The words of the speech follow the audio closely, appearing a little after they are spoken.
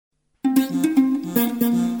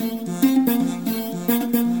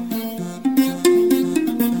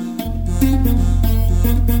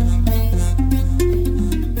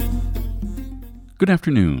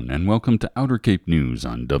afternoon, and welcome to Outer Cape News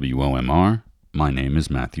on WOMR. My name is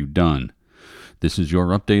Matthew Dunn. This is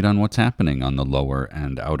your update on what's happening on the Lower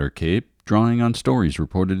and Outer Cape, drawing on stories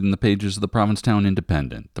reported in the pages of the Provincetown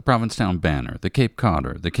Independent, the Provincetown Banner, the Cape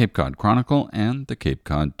Codder, the Cape Cod Chronicle, and the Cape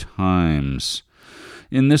Cod Times.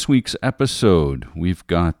 In this week's episode, we've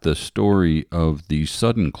got the story of the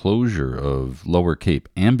sudden closure of Lower Cape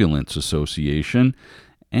Ambulance Association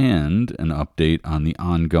and an update on the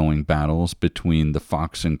ongoing battles between the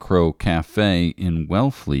Fox and Crow Cafe in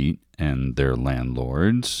Wellfleet and their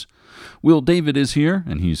landlords. Will David is here,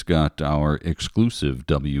 and he's got our exclusive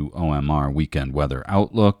WOMR weekend weather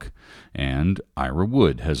outlook. And Ira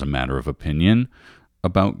Wood has a matter of opinion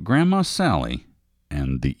about Grandma Sally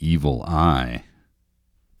and the evil eye.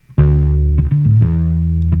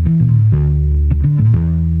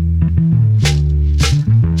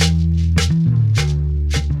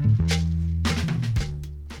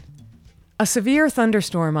 A severe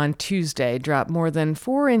thunderstorm on Tuesday dropped more than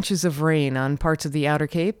 4 inches of rain on parts of the Outer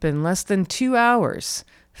Cape in less than 2 hours,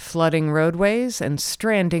 flooding roadways and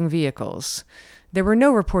stranding vehicles. There were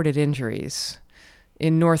no reported injuries.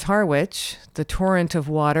 In North Harwich, the torrent of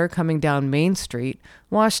water coming down Main Street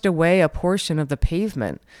washed away a portion of the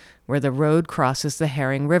pavement where the road crosses the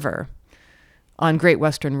Herring River. On Great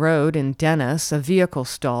Western Road in Dennis, a vehicle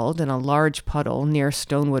stalled in a large puddle near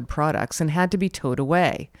Stonewood Products and had to be towed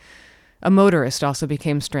away. A motorist also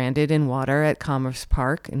became stranded in water at Commerce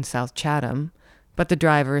Park in South Chatham, but the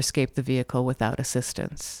driver escaped the vehicle without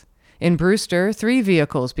assistance. In Brewster, 3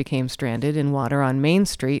 vehicles became stranded in water on Main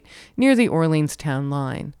Street near the Orleans town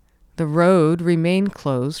line. The road remained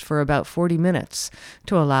closed for about 40 minutes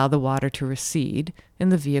to allow the water to recede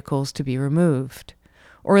and the vehicles to be removed.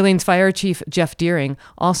 Orleans Fire Chief Jeff Deering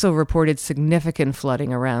also reported significant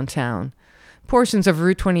flooding around town. Portions of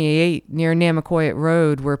Route 28 near Namaquoyet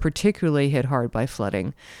Road were particularly hit hard by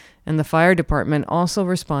flooding, and the fire department also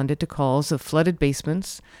responded to calls of flooded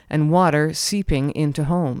basements and water seeping into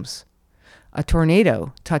homes. A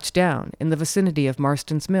tornado touched down in the vicinity of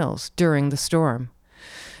Marston's Mills during the storm.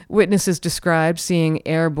 Witnesses described seeing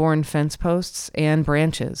airborne fence posts and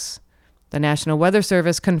branches. The National Weather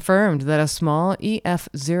Service confirmed that a small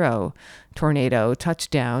EF0 tornado touched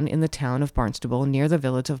down in the town of Barnstable near the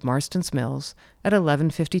village of Marston's Mills at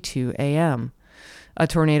 11:52 a.m. A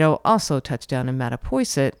tornado also touched down in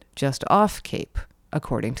Mattapoisett, just off Cape,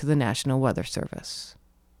 according to the National Weather Service.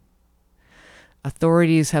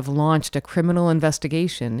 Authorities have launched a criminal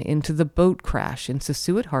investigation into the boat crash in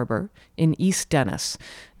Sassuat Harbor in East Dennis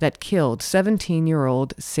that killed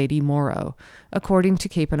 17-year-old Sadie Morrow, according to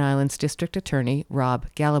Cape and Islands District Attorney Rob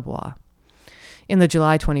Galibois. In the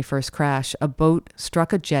July 21st crash, a boat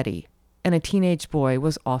struck a jetty, and a teenage boy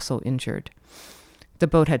was also injured. The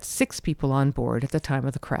boat had 6 people on board at the time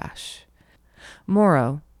of the crash.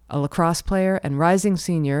 Morrow, a lacrosse player and rising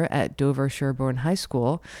senior at Dover-Sherborne High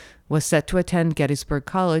School, was set to attend Gettysburg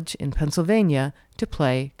College in Pennsylvania to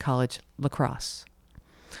play college lacrosse.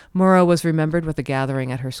 Morrow was remembered with a gathering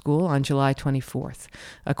at her school on July 24th,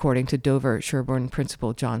 according to Dover-Sherborne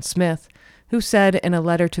principal John Smith, who said in a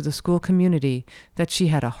letter to the school community that she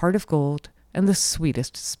had a heart of gold and the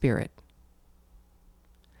sweetest spirit.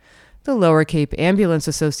 The Lower Cape Ambulance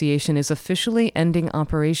Association is officially ending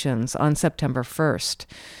operations on September 1st.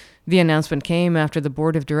 The announcement came after the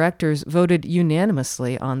board of directors voted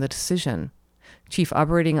unanimously on the decision. Chief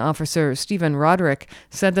Operating Officer Stephen Roderick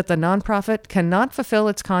said that the nonprofit cannot fulfill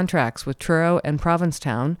its contracts with Truro and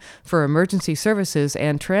Provincetown for emergency services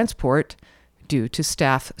and transport due to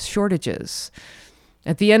staff shortages.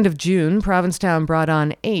 At the end of June, Provincetown brought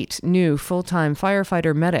on 8 new full-time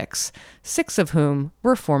firefighter medics, 6 of whom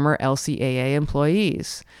were former LCAA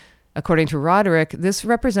employees. According to Roderick, this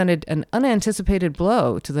represented an unanticipated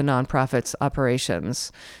blow to the nonprofit's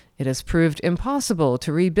operations. It has proved impossible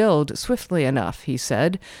to rebuild swiftly enough, he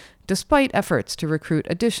said, despite efforts to recruit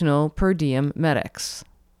additional per diem medics.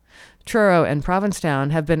 Truro and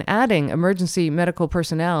Provincetown have been adding emergency medical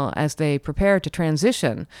personnel as they prepare to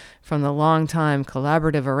transition from the long-time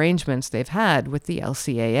collaborative arrangements they've had with the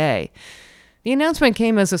LCAA. The announcement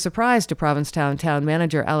came as a surprise to Provincetown Town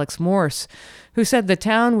Manager Alex Morse, who said the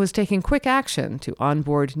town was taking quick action to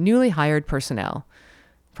onboard newly hired personnel.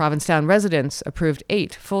 Provincetown residents approved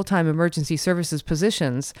 8 full-time emergency services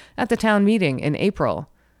positions at the town meeting in April.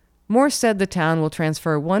 Morse said the town will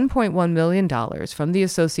transfer $1.1 million from the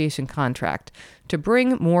association contract to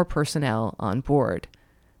bring more personnel on board.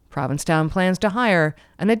 Provincetown plans to hire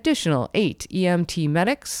an additional 8 EMT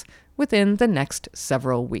medics within the next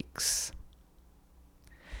several weeks.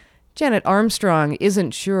 Janet Armstrong isn't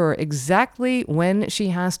sure exactly when she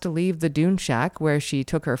has to leave the dune shack where she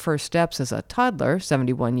took her first steps as a toddler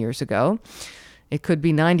 71 years ago. It could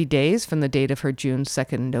be 90 days from the date of her June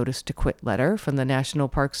 2nd notice to quit letter from the National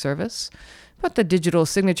Park Service, but the digital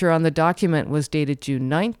signature on the document was dated June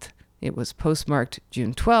 9th. It was postmarked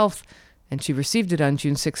June 12th, and she received it on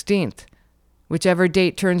June 16th. Whichever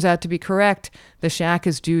date turns out to be correct, the shack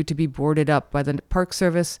is due to be boarded up by the Park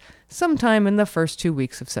Service sometime in the first 2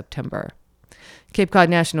 weeks of September. Cape Cod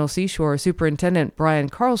National Seashore Superintendent Brian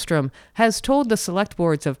Karlstrom has told the select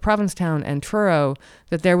boards of Provincetown and Truro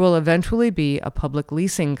that there will eventually be a public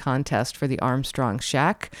leasing contest for the Armstrong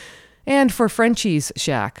Shack and for Frenchie's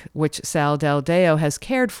Shack, which Sal Del Deo has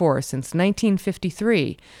cared for since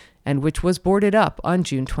 1953 and which was boarded up on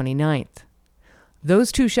June 29th.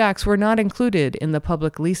 Those two shacks were not included in the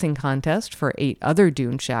public leasing contest for 8 other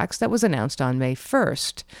dune shacks that was announced on May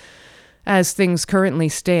 1st. As things currently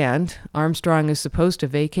stand, Armstrong is supposed to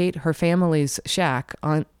vacate her family's shack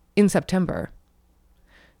in September,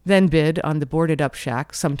 then bid on the boarded-up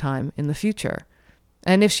shack sometime in the future.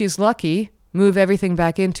 And if she's lucky, move everything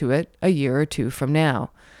back into it a year or 2 from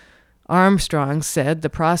now. Armstrong said the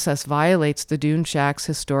process violates the Dune Shack's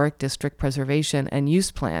Historic District Preservation and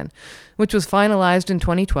Use Plan, which was finalized in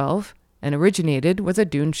 2012 and originated with a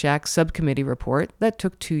Dune Shack subcommittee report that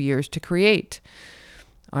took 2 years to create.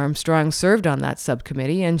 Armstrong served on that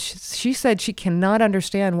subcommittee, and she said she cannot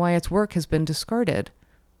understand why its work has been discarded.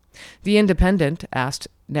 The Independent asked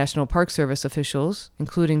National Park Service officials,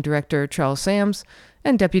 including Director Charles Sams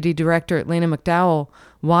and Deputy Director Lena McDowell,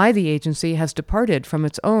 why the agency has departed from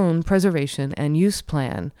its own preservation and use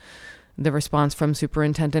plan. The response from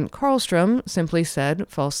Superintendent Karlstrom simply said,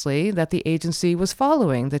 falsely, that the agency was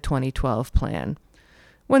following the 2012 plan.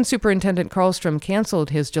 When Superintendent Karlstrom canceled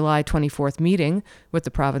his July 24th meeting with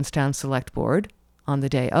the Provincetown Select Board, on the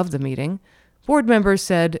day of the meeting, board members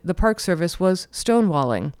said the Park Service was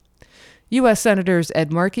stonewalling. U.S. Senators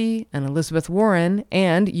Ed Markey and Elizabeth Warren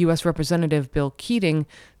and U.S. Representative Bill Keating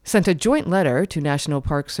sent a joint letter to National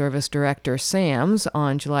Park Service Director Sams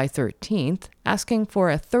on July 13th asking for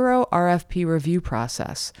a thorough RFP review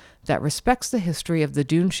process that respects the history of the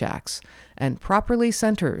dune shacks and properly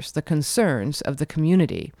centers the concerns of the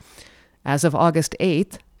community. As of August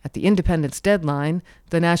 8th, at the Independence deadline,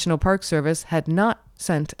 the National Park Service had not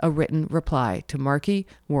sent a written reply to Markey,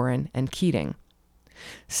 Warren, and Keating.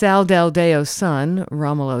 Sal Del Deo's son,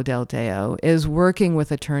 Romulo Del Deo, is working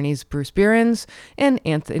with attorneys Bruce Behrens and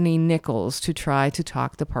Anthony Nichols to try to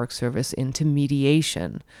talk the Park Service into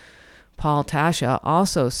mediation. Paul Tasha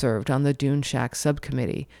also served on the Dune Shack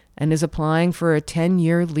subcommittee and is applying for a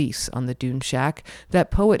 10-year lease on the Dune Shack that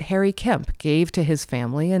poet Harry Kemp gave to his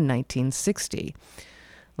family in 1960.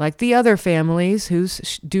 Like the other families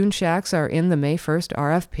whose dune shacks are in the May 1st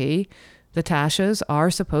RFP, the Tashas are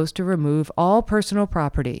supposed to remove all personal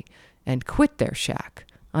property and quit their shack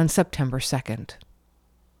on September 2nd.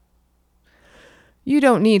 You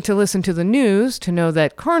don't need to listen to the news to know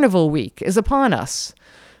that Carnival Week is upon us.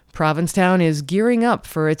 Provincetown is gearing up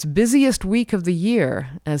for its busiest week of the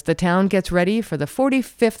year as the town gets ready for the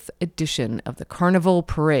 45th edition of the Carnival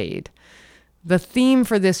Parade. The theme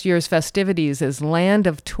for this year's festivities is Land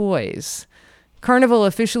of Toys. Carnival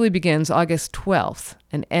officially begins August 12th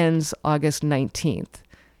and ends August 19th.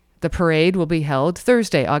 The parade will be held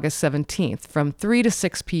Thursday, August 17th from 3 to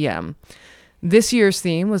 6 p.m. This year's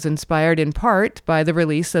theme was inspired in part by the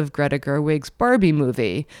release of Greta Gerwig's Barbie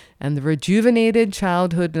movie and the rejuvenated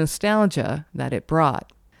childhood nostalgia that it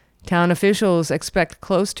brought. Town officials expect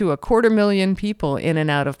close to 250,000 people in and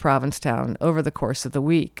out of Provincetown over the course of the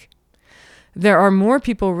week. There are more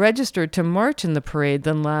people registered to march in the parade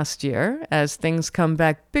than last year, as things come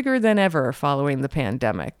back bigger than ever following the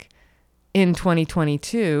pandemic. In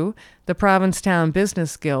 2022, the Provincetown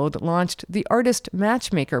Business Guild launched the Artist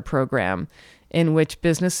Matchmaker program, in which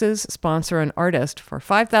businesses sponsor an artist for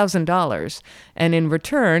 $5,000, and in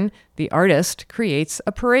return, the artist creates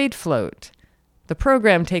a parade float. The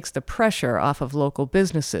program takes the pressure off of local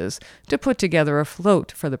businesses to put together a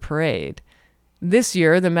float for the parade. This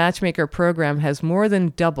year, the Matchmaker program has more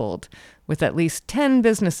than doubled, with at least 10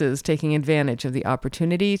 businesses taking advantage of the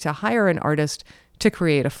opportunity to hire an artist to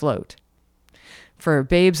create a float. For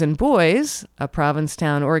Babes and Boys, a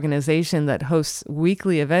Provincetown organization that hosts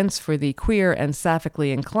weekly events for the queer and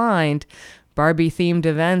sapphically inclined, Barbie-themed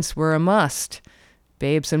events were a must.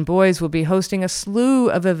 Babes and Boys will be hosting a slew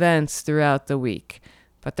of events throughout the week.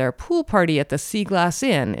 But their pool party at the Sea Glass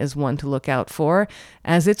Inn is one to look out for,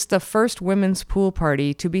 as it's the first women's pool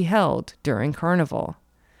party to be held during Carnival.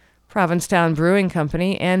 Provincetown Brewing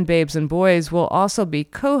Company and Babes and Boys will also be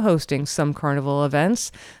co-hosting some carnival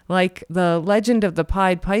events, like the Legend of the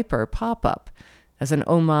Pied Piper pop-up, as an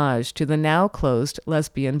homage to the now-closed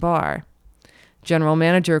lesbian bar. General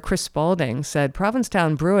Manager Chris Spaulding said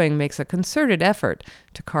Provincetown Brewing makes a concerted effort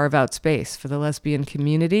to carve out space for the lesbian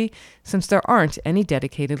community since there aren't any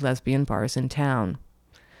dedicated lesbian bars in town.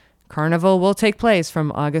 Carnival will take place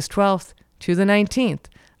from August 12th to the 19th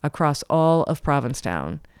across all of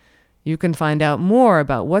Provincetown. You can find out more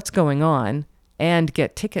about what's going on and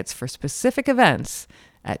get tickets for specific events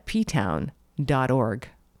at ptown.org.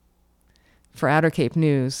 For Outer Cape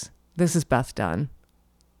News, this is Beth Dunn.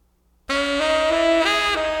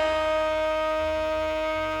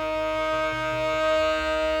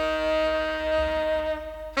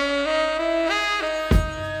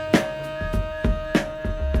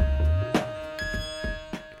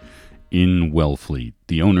 In Wellfleet,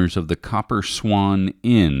 the owners of the Copper Swan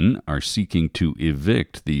Inn are seeking to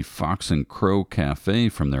evict the Fox and Crow Cafe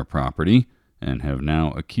from their property and have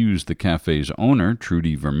now accused the cafe's owner,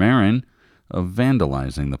 Trudy Vermeeren, of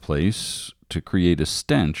vandalizing the place to create a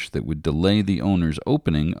stench that would delay the owner's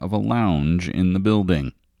opening of a lounge in the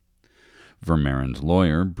building. Vermeeren's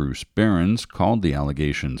lawyer, Bruce Behrens, called the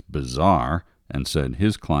allegations bizarre and said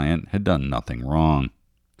his client had done nothing wrong.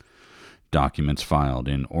 Documents filed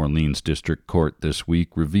in Orleans District Court this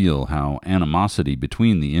week reveal how animosity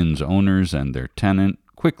between the inn's owners and their tenant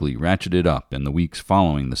quickly ratcheted up in the weeks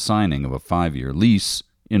following the signing of a 5-year lease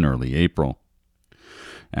in early April.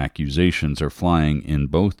 Accusations are flying in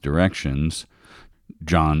both directions.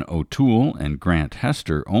 John O'Toole and Grant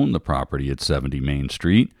Hester own the property at 70 Main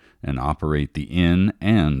Street and operate the inn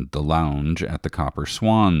and the lounge at the Copper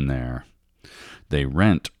Swan there. They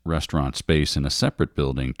rent restaurant space in a separate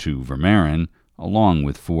building to Vermeeren, along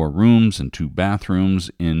with 4 rooms and 2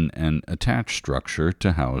 bathrooms in an attached structure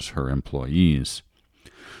to house her employees.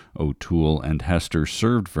 O'Toole and Hester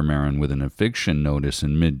served Vermeeren with an eviction notice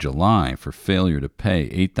in mid-July for failure to pay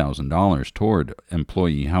 $8,000 toward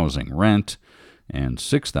employee housing rent and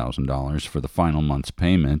 $6,000 for the final month's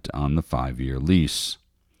payment on the 5-year lease.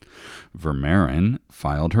 Vermeeren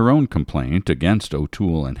filed her own complaint against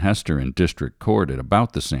O'Toole and Hester in district court at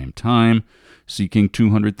about the same time, seeking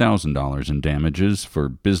 $200,000 in damages for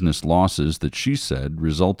business losses that she said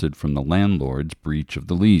resulted from the landlord's breach of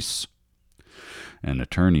the lease. An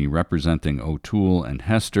attorney representing O'Toole and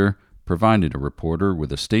Hester provided a reporter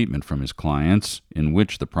with a statement from his clients in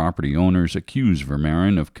which the property owners accuse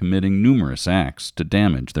Vermeeren of committing numerous acts to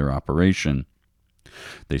damage their operation.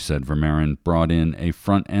 They said Vermeeren brought in a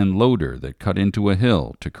front-end loader that cut into a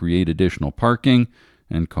hill to create additional parking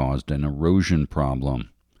and caused an erosion problem.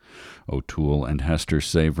 O'Toole and Hester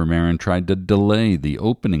say Vermeeren tried to delay the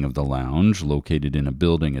opening of the lounge, located in a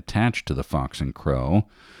building attached to the Fox and Crow,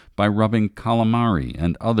 by rubbing calamari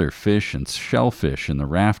and other fish and shellfish in the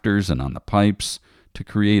rafters and on the pipes to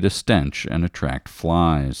create a stench and attract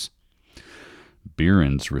flies.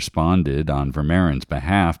 Behrens responded on Vermeeren's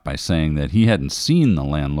behalf by saying that he hadn't seen the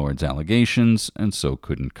landlord's allegations and so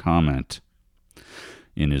couldn't comment.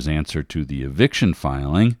 In his answer to the eviction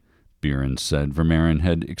filing, Behrens said Vermeeren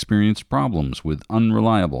had experienced problems with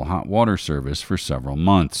unreliable hot water service for several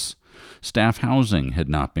months. Staff housing had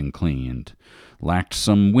not been cleaned, lacked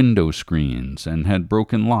some window screens, and had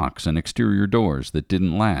broken locks and exterior doors that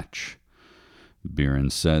didn't latch.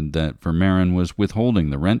 Behrens said that Vermeeren was withholding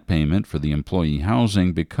the rent payment for the employee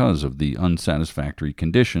housing because of the unsatisfactory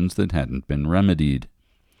conditions that hadn't been remedied.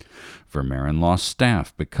 Vermeeren lost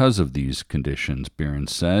staff because of these conditions,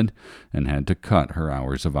 Behrens said, and had to cut her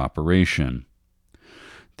hours of operation.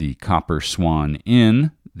 The Copper Swan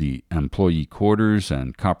Inn, the employee quarters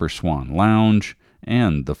and Copper Swan Lounge,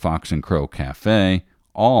 and the Fox and Crow Cafe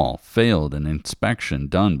all failed an inspection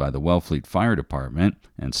done by the Wellfleet Fire Department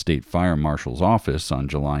and State Fire Marshal's Office on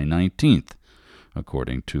July 19th,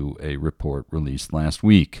 according to a report released last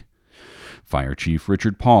week. Fire Chief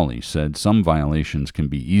Richard Pauley said some violations can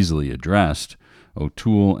be easily addressed.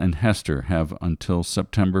 O'Toole and Hester have until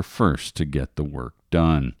September 1st to get the work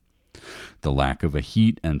done. The lack of a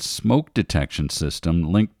heat and smoke detection system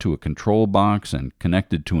linked to a control box and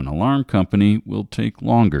connected to an alarm company will take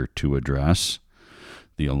longer to address.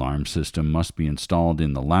 The alarm system must be installed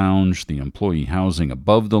in the lounge, the employee housing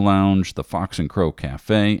above the lounge, the Fox and Crow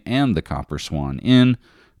Cafe, and the Copper Swan Inn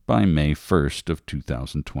by May 1st of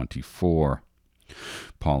 2024.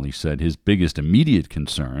 Pauley said his biggest immediate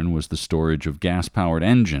concern was the storage of gas-powered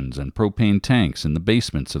engines and propane tanks in the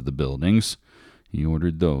basements of the buildings. He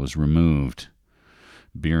ordered those removed.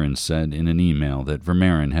 Behrens said in an email that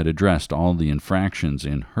Vermeeren had addressed all the infractions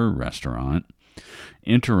in her restaurant.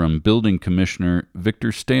 Interim Building Commissioner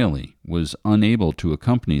Victor Staley was unable to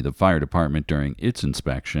accompany the fire department during its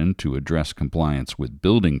inspection to address compliance with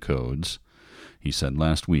building codes. He said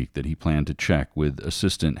last week that he planned to check with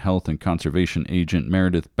Assistant Health and Conservation Agent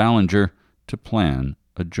Meredith Ballinger to plan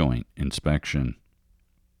a joint inspection.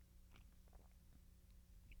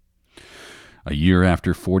 A year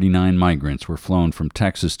after 49 migrants were flown from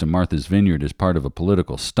Texas to Martha's Vineyard as part of a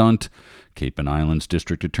political stunt, Cape and Islands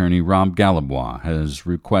District Attorney Rob Gallibois has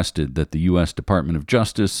requested that the U.S. Department of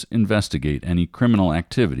Justice investigate any criminal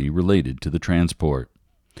activity related to the transport.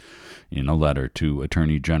 In a letter to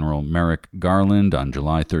Attorney General Merrick Garland on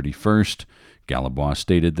July 31st, Gallibois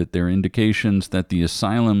stated that there are indications that the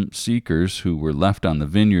asylum seekers who were left on the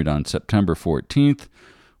vineyard on September 14th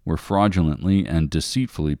were fraudulently and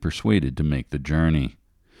deceitfully persuaded to make the journey.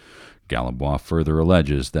 Gallibois further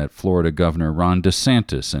alleges that Florida Governor Ron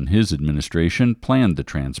DeSantis and his administration planned the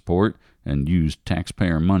transport and used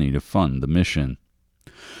taxpayer money to fund the mission.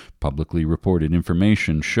 Publicly reported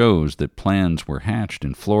information shows that plans were hatched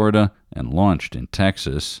in Florida and launched in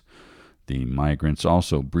Texas. The migrants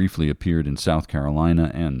also briefly appeared in South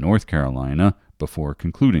Carolina and North Carolina before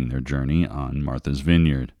concluding their journey on Martha's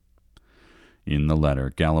Vineyard. In the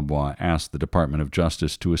letter, Gallibois asked the Department of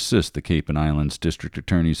Justice to assist the Cape and Islands District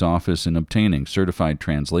Attorney's Office in obtaining certified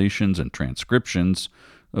translations and transcriptions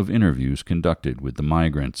of interviews conducted with the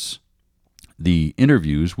migrants. The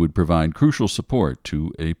interviews would provide crucial support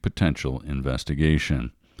to a potential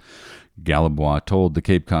investigation. Gallibois told the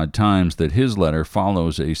Cape Cod Times that his letter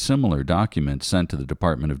follows a similar document sent to the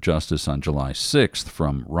Department of Justice on July 6th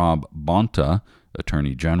from Rob Bonta,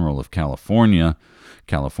 Attorney General of California,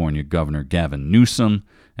 California Governor Gavin Newsom,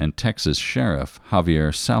 and Texas Sheriff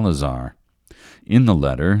Javier Salazar. In the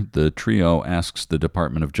letter, the trio asks the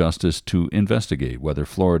Department of Justice to investigate whether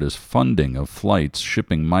Florida's funding of flights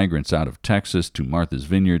shipping migrants out of Texas to Martha's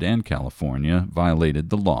Vineyard and California violated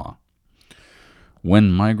the law.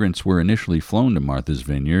 When migrants were initially flown to Martha's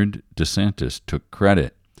Vineyard, DeSantis took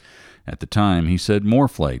credit. At the time, he said more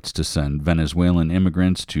flights to send Venezuelan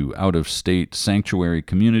immigrants to out-of-state sanctuary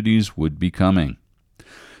communities would be coming.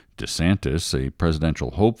 DeSantis, a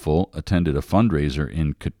presidential hopeful, attended a fundraiser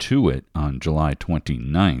in Cotuit on July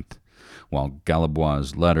 29th. While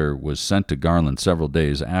Gallibois' letter was sent to Garland several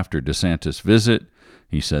days after DeSantis' visit,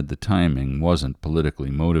 he said the timing wasn't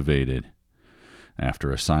politically motivated.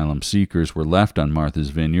 After asylum seekers were left on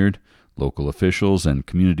Martha's Vineyard, local officials and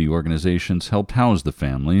community organizations helped house the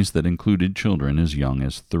families that included children as young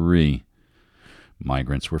as 3.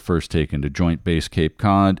 Migrants were first taken to Joint Base Cape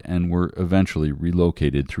Cod and were eventually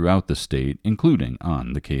relocated throughout the state, including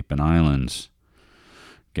on the Cape and Islands.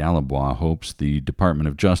 Gallibois hopes the Department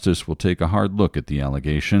of Justice will take a hard look at the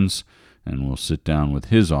allegations and will sit down with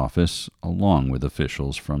his office along with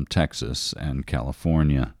officials from Texas and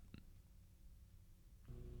California.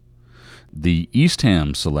 The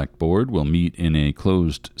Eastham Select Board will meet in a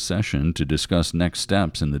closed session to discuss next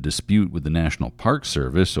steps in the dispute with the National Park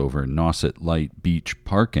Service over Nauset Light Beach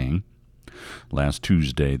parking. Last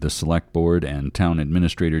Tuesday, the Select Board and Town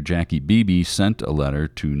Administrator Jackie Beebe sent a letter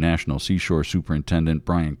to National Seashore Superintendent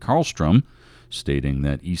Brian Karlstrom stating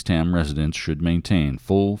that Eastham residents should maintain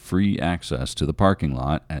full free access to the parking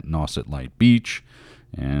lot at Nauset Light Beach,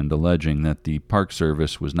 and alleging that the Park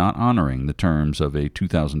Service was not honoring the terms of a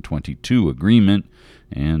 2022 agreement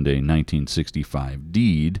and a 1965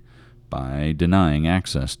 deed by denying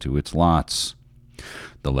access to its lots.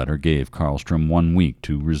 The letter gave Karlstrom 1 week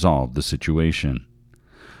to resolve the situation.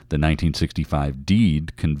 The 1965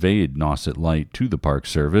 deed conveyed Nauset Light to the Park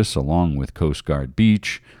Service along with Coast Guard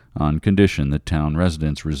Beach on condition that town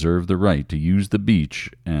residents reserve the right to use the beach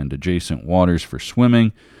and adjacent waters for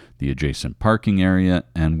swimming, the adjacent parking area,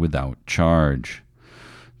 and without charge.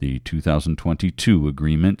 The 2022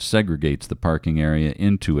 agreement segregates the parking area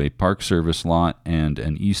into a Park Service lot and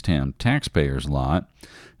an Eastham taxpayer's lot,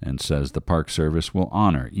 and says the Park Service will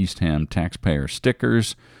honor Eastham taxpayer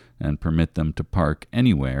stickers and permit them to park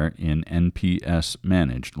anywhere in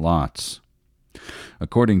NPS-managed lots.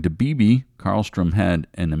 According to Beebe, Karlstrom had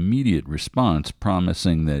an immediate response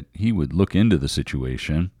promising that he would look into the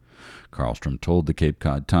situation. Karlstrom told the Cape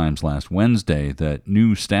Cod Times last Wednesday that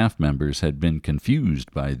new staff members had been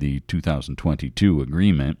confused by the 2022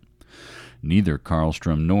 agreement. Neither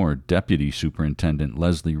Karlstrom nor Deputy Superintendent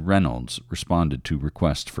Leslie Reynolds responded to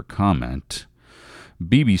requests for comment.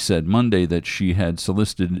 Beebe said Monday that she had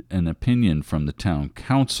solicited an opinion from the town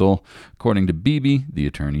council. According to Beebe, the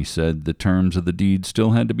attorney said the terms of the deed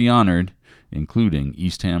still had to be honored, including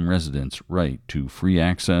Eastham residents' right to free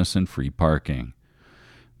access and free parking.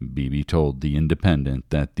 Beebe told The Independent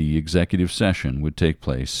that the executive session would take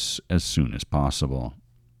place as soon as possible.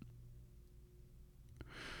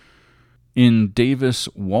 In Davis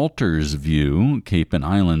Walters' view, Cape and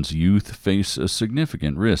Islands youth face a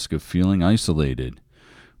significant risk of feeling isolated,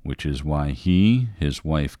 which is why he, his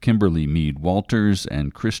wife Kimberly Meade Walters,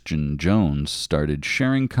 and Christian Jones started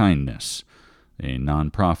Sharing Kindness, a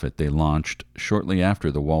nonprofit they launched shortly after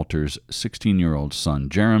the Walters' 16-year-old son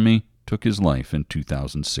Jeremy took his life in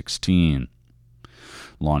 2016.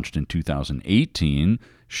 Launched in 2018,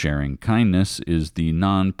 Sharing Kindness is the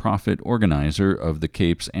nonprofit organizer of the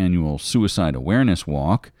Cape's annual Suicide Awareness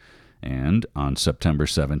Walk, and on September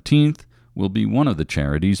 17th will be one of the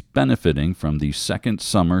charities benefiting from the second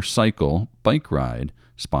summer cycle bike ride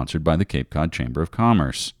sponsored by the Cape Cod Chamber of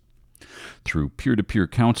Commerce. Through peer-to-peer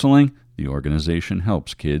counseling, the organization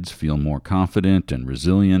helps kids feel more confident and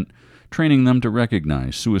resilient, training them to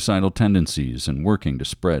recognize suicidal tendencies and working to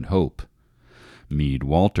spread hope. Meade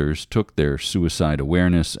Walters took their suicide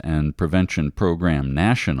awareness and prevention program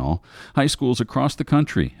national. High schools across the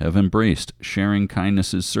country have embraced Sharing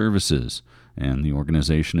Kindness's services, and the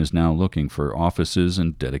organization is now looking for offices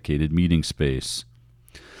and dedicated meeting space.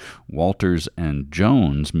 Walters and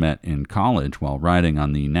Jones met in college while riding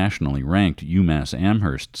on the nationally ranked UMass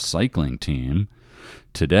Amherst cycling team.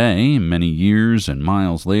 Today, many years and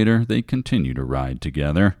miles later, they continue to ride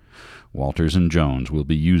together. Walters and Jones will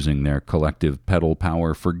be using their collective pedal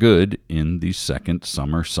power for good in the second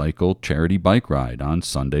summer cycle charity bike ride on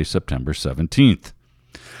Sunday, September 17th.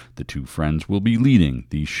 The two friends will be leading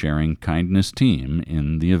the Sharing Kindness team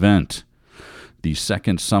in the event. The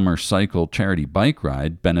second summer cycle charity bike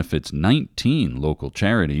ride benefits 19 local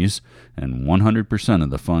charities, and 100% of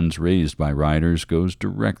the funds raised by riders goes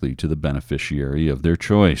directly to the beneficiary of their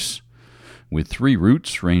choice. With 3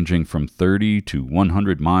 routes ranging from 30 to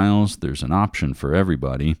 100 miles, there's an option for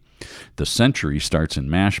everybody. The Century starts in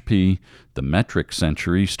Mashpee, the Metric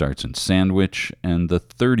Century starts in Sandwich, and the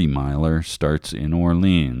 30-miler starts in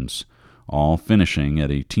Orleans, all finishing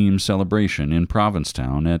at a team celebration in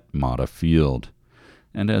Provincetown at Mata Field.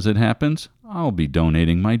 And as it happens, I'll be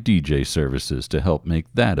donating my DJ services to help make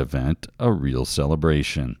that event a real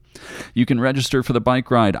celebration. You can register for the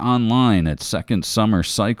bike ride online at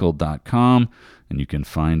secondsummercycle.com, and you can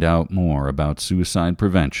find out more about suicide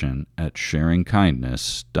prevention at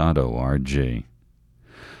sharingkindness.org.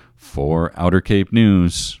 For Outer Cape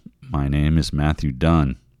News, my name is Matthew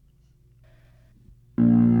Dunn.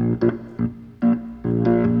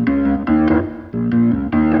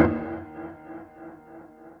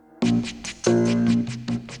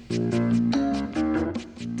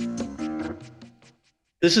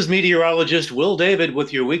 This is meteorologist Will David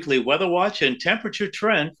with your weekly weather watch and temperature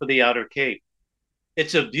trend for the Outer Cape.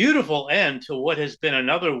 It's a beautiful end to what has been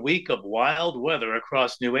another week of wild weather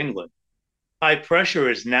across New England. High pressure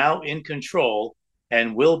is now in control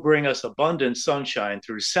and will bring us abundant sunshine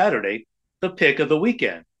through Saturday, the pick of the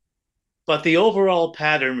weekend. But the overall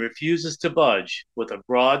pattern refuses to budge, with a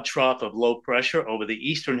broad trough of low pressure over the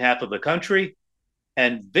eastern half of the country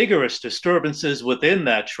and vigorous disturbances within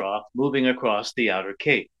that trough moving across the Outer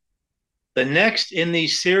Cape. The next in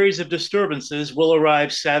these series of disturbances will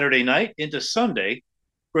arrive Saturday night into Sunday,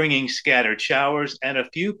 bringing scattered showers and a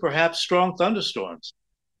few perhaps strong thunderstorms.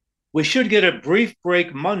 We should get a brief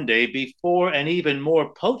break Monday before an even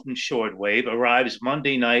more potent shortwave arrives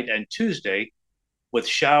Monday night and Tuesday, with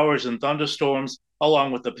showers and thunderstorms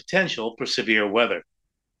along with the potential for severe weather.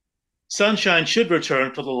 Sunshine should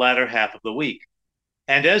return for the latter half of the week.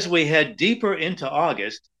 And as we head deeper into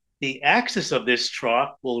August, the axis of this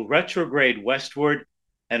trough will retrograde westward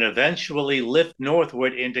and eventually lift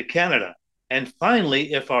northward into Canada. And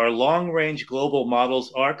finally, if our long-range global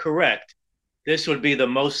models are correct, this would be the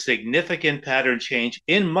most significant pattern change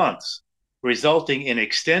in months, resulting in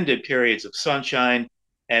extended periods of sunshine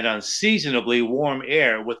and unseasonably warm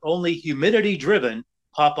air with only humidity-driven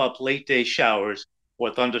pop-up late-day showers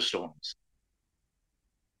or thunderstorms.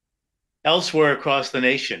 Elsewhere across the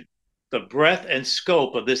nation, the breadth and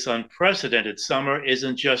scope of this unprecedented summer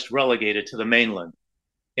isn't just relegated to the mainland.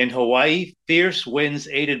 In Hawaii, fierce winds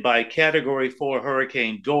aided by Category 4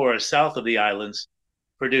 Hurricane Dora south of the islands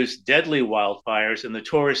produced deadly wildfires in the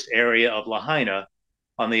tourist area of Lahaina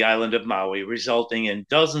on the island of Maui, resulting in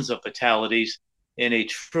dozens of fatalities in a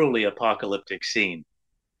truly apocalyptic scene.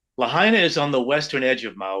 Lahaina is on the western edge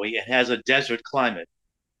of Maui and has a desert climate.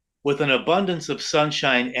 With an abundance of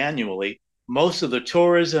sunshine annually, most of the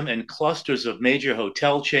tourism and clusters of major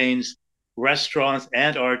hotel chains, restaurants,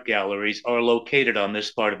 and art galleries are located on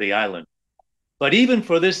this part of the island. But even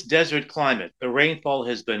for this desert climate, the rainfall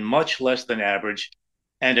has been much less than average,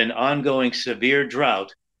 and an ongoing severe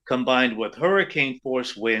drought combined with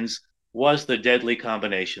hurricane-force winds was the deadly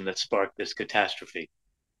combination that sparked this catastrophe.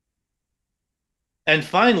 And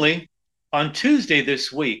finally, on Tuesday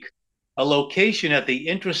this week, a location at the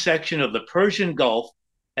intersection of the Persian Gulf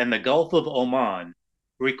and the Gulf of Oman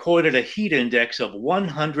recorded a heat index of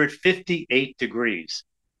 158 degrees.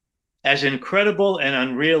 As incredible and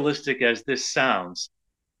unrealistic as this sounds,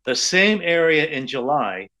 the same area in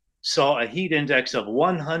July saw a heat index of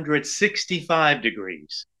 165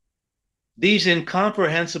 degrees. These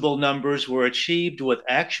incomprehensible numbers were achieved with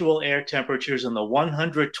actual air temperatures in the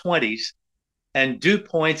 120s and dew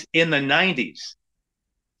points in the 90s.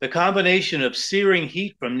 The combination of searing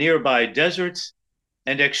heat from nearby deserts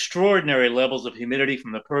and extraordinary levels of humidity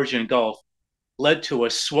from the Persian Gulf led to a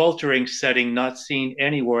sweltering setting not seen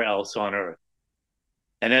anywhere else on Earth.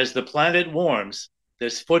 And as the planet warms,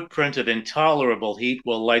 this footprint of intolerable heat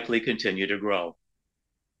will likely continue to grow.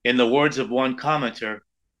 In the words of one commenter,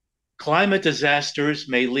 climate disasters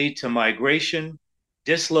may lead to migration,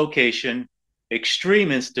 dislocation,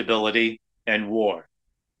 extreme instability, and war.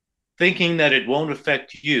 Thinking that it won't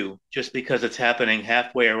affect you just because it's happening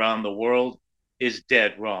halfway around the world is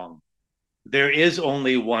dead wrong. There is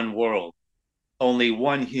only one world, only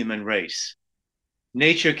one human race.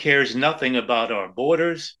 Nature cares nothing about our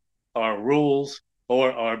borders, our rules,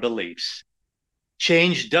 or our beliefs.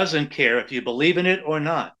 Change doesn't care if you believe in it or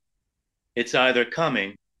not. It's either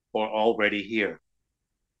coming or already here.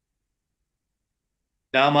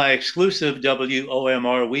 Now my exclusive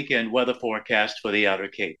WOMR weekend weather forecast for the Outer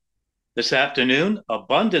Cape. This afternoon,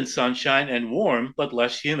 abundant sunshine and warm but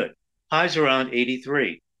less humid. Highs around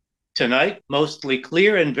 83. Tonight, mostly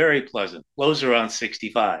clear and very pleasant. Lows around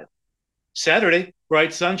 65. Saturday,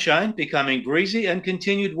 bright sunshine, becoming breezy and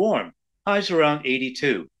continued warm. Highs around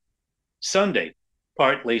 82. Sunday,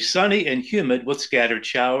 partly sunny and humid with scattered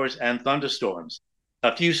showers and thunderstorms.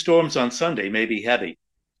 A few storms on Sunday may be heavy.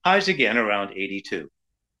 Highs again around 82.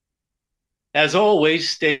 As always,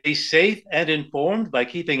 stay safe and informed by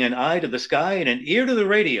keeping an eye to the sky and an ear to the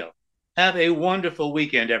radio. Have a wonderful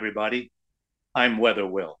weekend, everybody. I'm Weather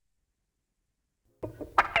Will.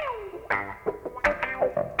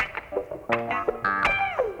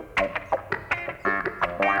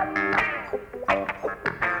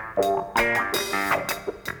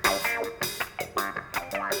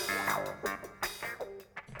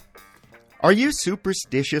 Are you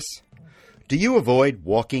superstitious? Do you avoid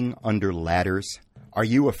walking under ladders? Are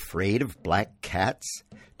you afraid of black cats?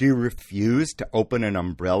 Do you refuse to open an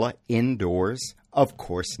umbrella indoors? Of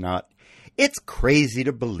course not. It's crazy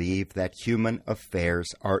to believe that human affairs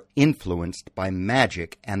are influenced by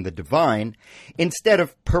magic and the divine instead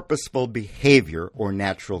of purposeful behavior or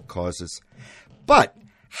natural causes. But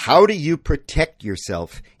how do you protect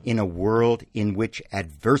yourself in a world in which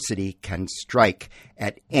adversity can strike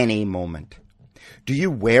at any moment? Do you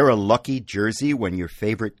wear a lucky jersey when your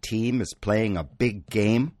favorite team is playing a big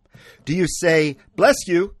game? Do you say, "bless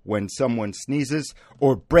you," when someone sneezes,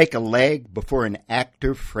 or break a leg before an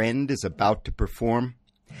actor friend is about to perform?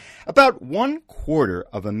 About 1/4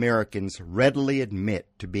 of Americans readily admit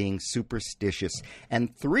to being superstitious,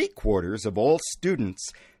 and 3/4 of all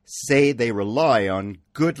students say they rely on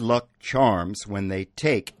good luck charms when they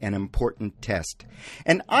take an important test.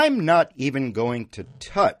 And I'm not even going to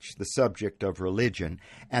touch the subject of religion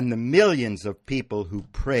and the millions of people who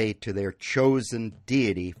pray to their chosen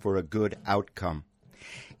deity for a good outcome.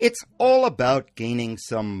 It's all about gaining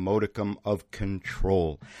some modicum of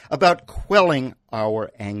control, about quelling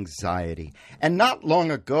our anxiety. And not long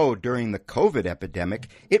ago, during the COVID epidemic,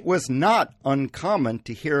 it was not uncommon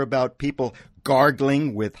to hear about people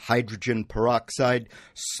gargling with hydrogen peroxide,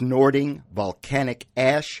 snorting volcanic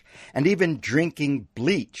ash, and even drinking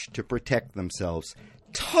bleach to protect themselves.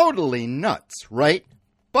 Totally nuts, right?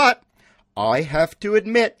 But I have to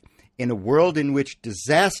admit, in a world in which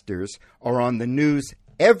disasters are on the news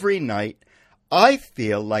every night, I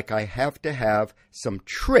feel like I have to have some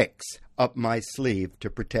tricks up my sleeve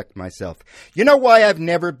to protect myself. You know why I've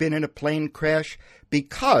never been in a plane crash?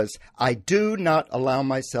 Because I do not allow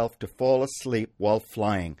myself to fall asleep while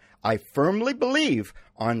flying. I firmly believe,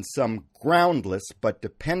 on some groundless but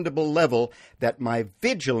dependable level, that my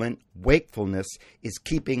vigilant wakefulness is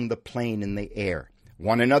keeping the plane in the air.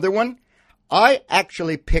 Want another one? I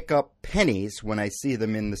actually pick up pennies when I see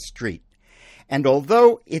them in the street. And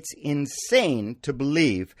although it's insane to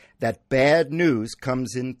believe that bad news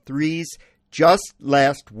comes in threes, just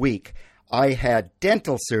last week I had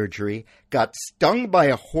dental surgery, got stung by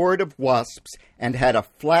a horde of wasps, and had a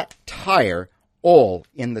flat tire all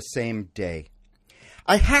in the same day.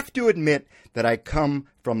 I have to admit that I come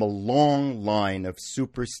from a long line of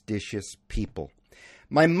superstitious people.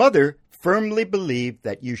 My mother firmly believed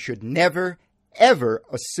that you should never, ever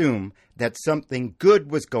assume that something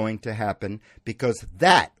good was going to happen, because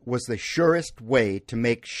that was the surest way to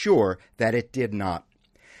make sure that it did not.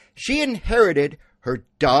 She inherited her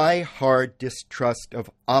die-hard distrust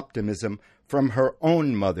of optimism from her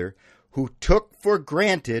own mother, who took for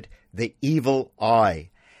granted the evil eye,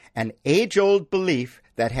 an age-old belief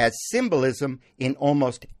that has symbolism in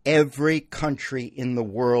almost every country in the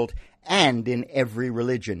world and in every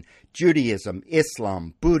religion: Judaism,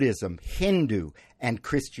 Islam, Buddhism, Hindu, and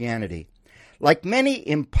Christianity. Like many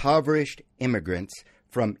impoverished immigrants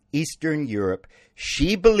from Eastern Europe,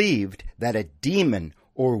 she believed that a demon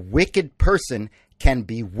or wicked person can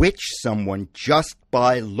bewitch someone just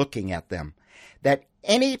by looking at them, that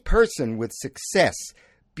any person with success,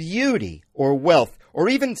 beauty, or wealth, or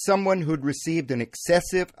even someone who'd received an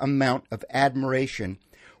excessive amount of admiration,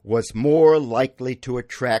 was more likely to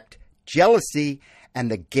attract jealousy and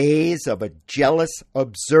the gaze of a jealous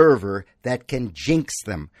observer that can jinx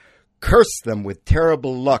them, curse them with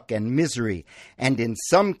terrible luck and misery, and in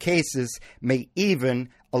some cases may even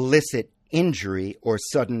elicit injury or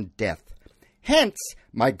sudden death. Hence,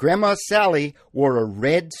 my Grandma Sally wore a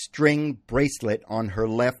red string bracelet on her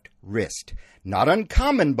left wrist. Not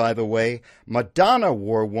uncommon, by the way. Madonna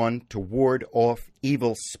wore one to ward off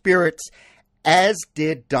evil spirits, as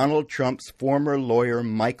did Donald Trump's former lawyer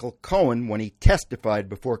Michael Cohen when he testified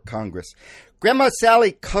before Congress. Grandma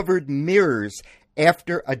Sally covered mirrors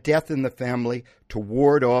after a death in the family to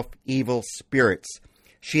ward off evil spirits.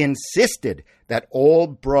 She insisted that all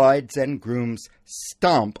brides and grooms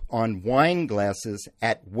stomp on wine glasses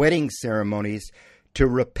at wedding ceremonies to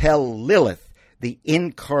repel Lilith, the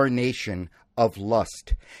incarnation of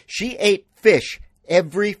lust. She ate fish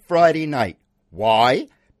every Friday night. Why?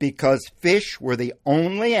 Because fish were the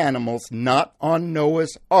only animals not on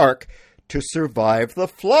Noah's Ark to survive the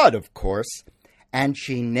flood, of course. And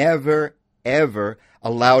she never, ever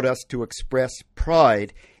allowed us to express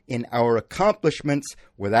pride in our accomplishments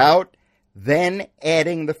without then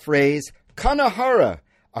adding the phrase Kanahara,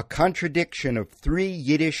 a contradiction of 3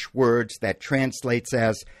 Yiddish words that translates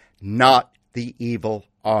as not the evil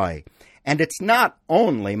eye. And it's not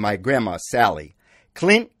only my Grandma Sally.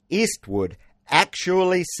 Clint Eastwood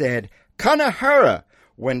actually said Kanahara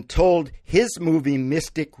when told his movie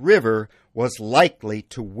Mystic River was likely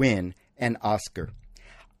to win an Oscar.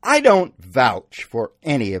 I don't vouch for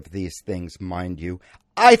any of these things, mind you.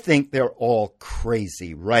 I think they're all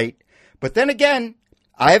crazy, right? But then again,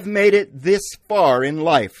 I've made it this far in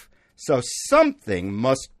life, so something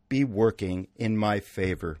must be working in my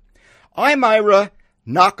favor. I'm Ira,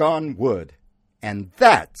 knock on wood, and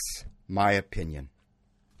that's my opinion.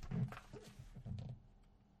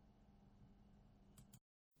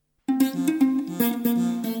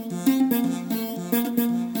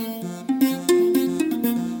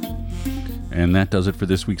 And that does it for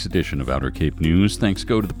this week's edition of Outer Cape News. Thanks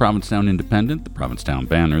go to the Provincetown Independent, the Provincetown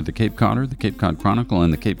Banner, the Cape Codder, the Cape Cod Chronicle,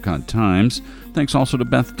 and the Cape Cod Times. Thanks also to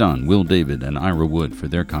Beth Dunn, Will David, and Ira Wood for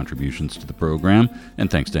their contributions to the program.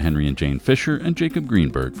 And thanks to Henry and Jane Fisher and Jacob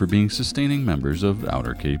Greenberg for being sustaining members of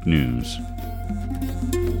Outer Cape News.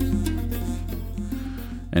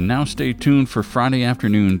 And now stay tuned for Friday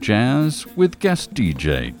afternoon jazz with guest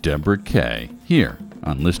DJ Deborah Kay here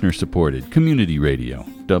on listener-supported community radio,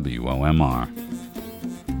 WOMR.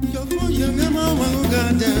 Jok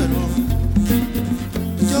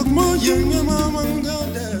mo yeng ma